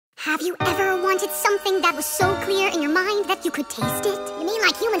Have you ever wanted something that was so clear in your mind that you could taste it? You mean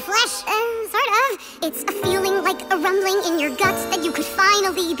like human flesh? Sort of. It's a feeling like a rumbling in your guts that you could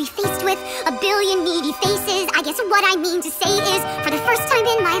finally be faced with a billion needy faces. I guess what I mean to say is, for the first time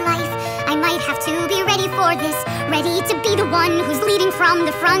in my life, I might have to be ready for this. Ready to be the one who's leading from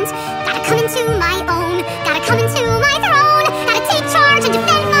the front. Gotta come into my own. Gotta come into my throne. Gotta take charge and defend.